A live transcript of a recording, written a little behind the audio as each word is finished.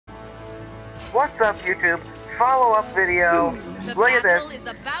What's up, YouTube? Follow-up video. Look at this.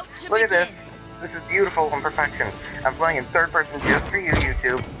 Look at this. This is beautiful in perfection. I'm playing in third person just for you,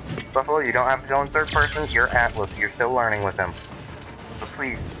 YouTube. Buffalo, you don't have to go in third person. You're Atlas. You're still learning with him. So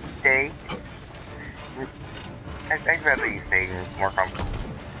please, stay. I'd rather you stay more comfortable.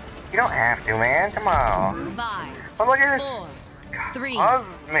 You don't have to, man. Come on. 5, Oh, look at this. 4, 3,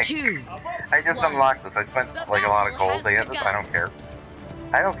 Cosmic. 2. I just unlocked this. I spent like a lot of gold to get this. I don't care.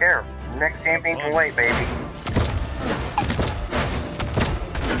 I don't care. Next champion can wait, baby.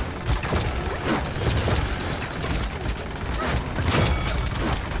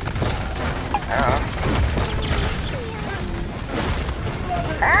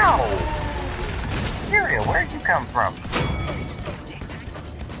 Ow! Syria, where'd you come from?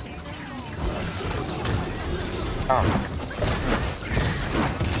 Oh.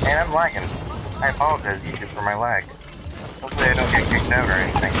 Man, I'm lagging. I apologize, YouTube, for my lag. Hopefully I don't get kicked out or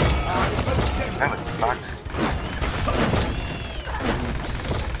anything. That would suck.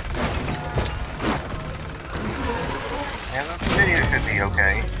 Yeah, this video should be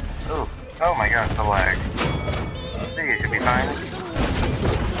okay. Ooh. Oh my gosh, the lag. This video should be fine.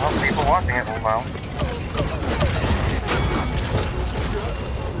 Well, people watching it will know.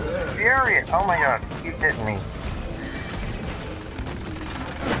 Furious! Oh my god, keep hitting me.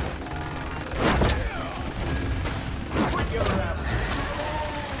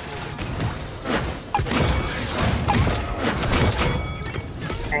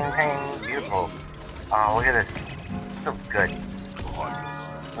 Ping, ping, beautiful. Oh, look at this. So good.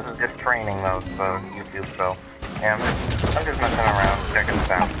 This is just training though, so YouTube, so yeah, I'm just messing around, checking this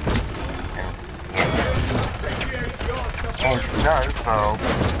out. And yeah. And it does, so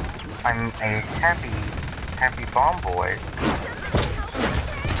I'm a happy bomb boy.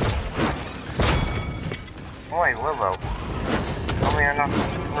 Boy, Willow. Only enough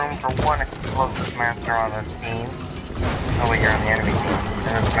room for one explosive master on this team. Oh wait, you're on the enemy team. In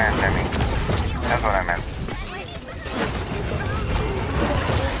this match, I mean. That's what I meant.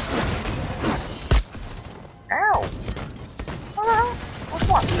 Ow! What the hell?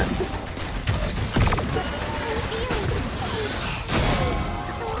 What's this?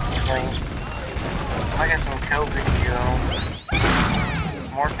 I got some kills to heal.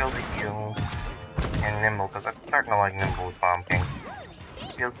 More kills to heal. And Nimble, because I'm starting to like Nimble with Bomb King.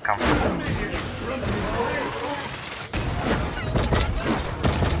 Feels comfortable.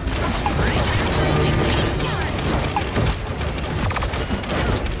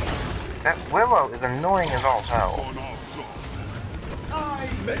 That Willow is annoying as all hell. I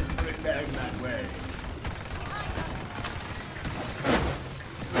meant to attack that way.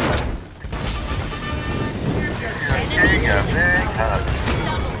 There you go, big hug.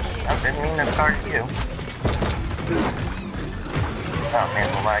 I didn't mean to start you. Oh man,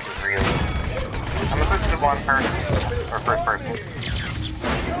 the lag is real. I'm gonna switch to one person, or first person.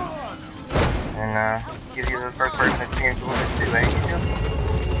 And give you the first person experience a little bit too, eh?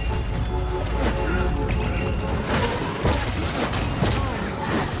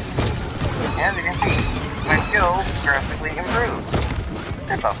 As you can see, my skills drastically improved.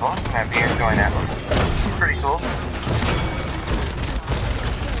 That's awful. I'm happy you're enjoying that one. It's pretty cool.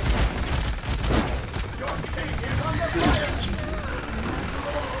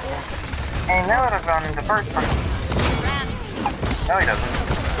 And now that I've gone into first person... No, he doesn't.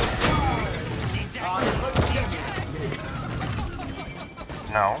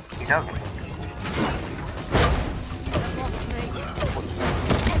 No, he doesn't.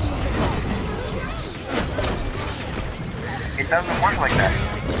 It doesn't work like that.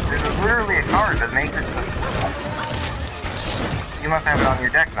 There's literally a card that makes it so... You must have it on your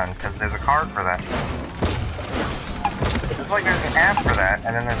deck then, because there's a card for that. It's like there's an app for that,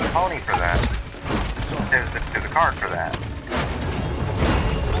 and then there's a pony for that. There's a card for that.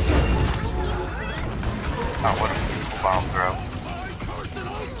 Oh, what a beautiful bomb throw.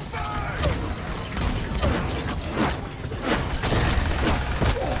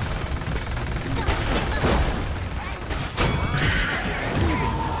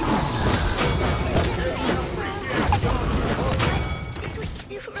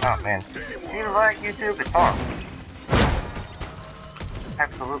 Oh man, do you like YouTube? It's horrible.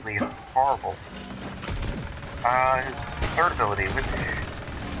 Absolutely horrible. His third ability, which...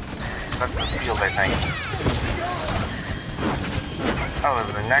 That's the shield, I think. Oh,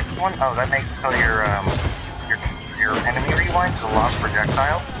 the next one? Oh, that makes so your enemy rewinds to launch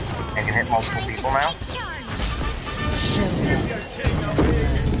projectile and can hit multiple people now.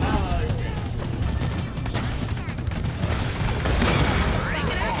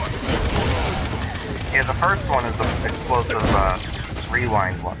 Yeah, the first one is the explosive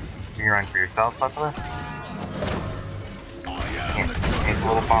rewind one. You run for yourself, Buffalo? Yeah, take a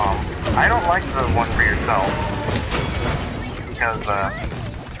little bomb. I don't like the one for yourself. Because,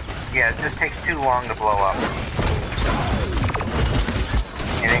 yeah, it just takes too long to blow up.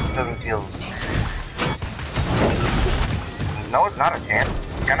 And it doesn't feel... No, it's not a chance.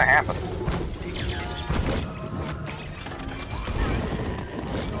 It's gonna happen.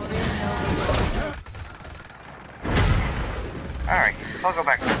 Alright, I'll go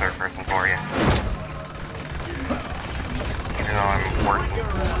back to third person for you. Even though I'm working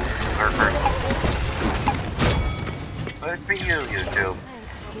third person. But it's for you, YouTube.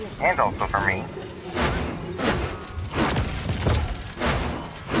 And also for me.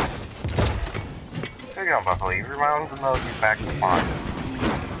 There you go, Buffalo. You rewound the mode, you back to spawn.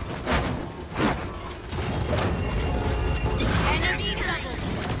 Enemy double.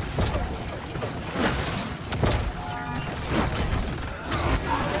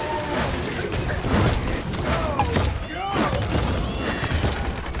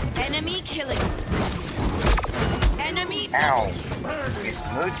 Enemy killing spree. Enemy double. Ow. You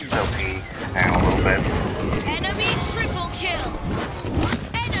smoochies OP now a little bit. Enemy triple kill.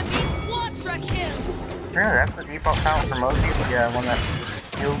 Enemy quadra kill. Really, that's the default count for most people? Yeah, one that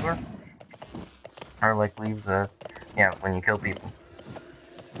kills her? Or like leaves a... Yeah, when you kill people.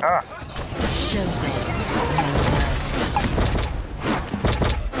 Ah! Show them.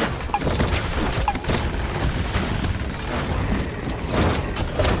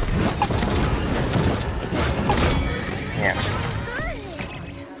 Yeah.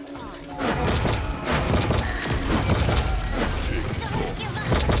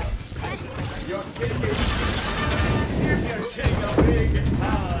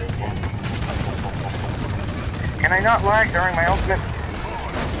 Can I not lag during my ultimate?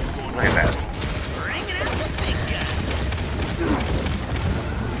 Look at that.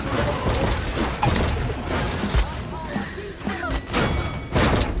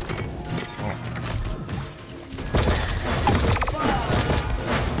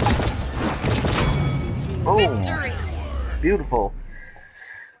 Boom. Beautiful.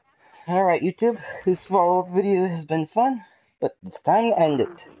 Alright, YouTube. This follow-up video has been fun, but it's time to end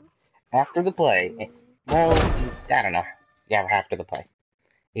it. After the play. Well, I don't know. Yeah, after the play.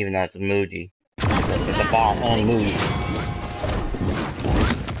 Even though it's a Muji. It's a bot and Muji.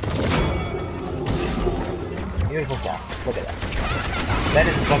 Beautiful shot. Look at that. That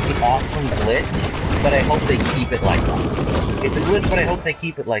is such an awesome glitch, but I hope they keep it like that. It's a glitch, but I hope they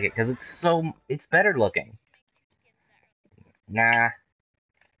keep it like it, because it's better looking. Nah,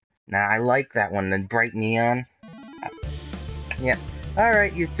 I like that one, the bright neon. Yeah.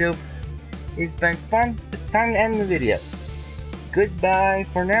 Alright, YouTube. It's been fun. It's time to end the video. Goodbye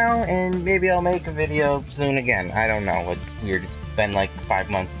for now, and maybe I'll make a video soon again. I don't know. It's weird. It's been like 5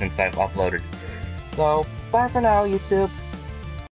 months since I've uploaded. So, bye for now, YouTube.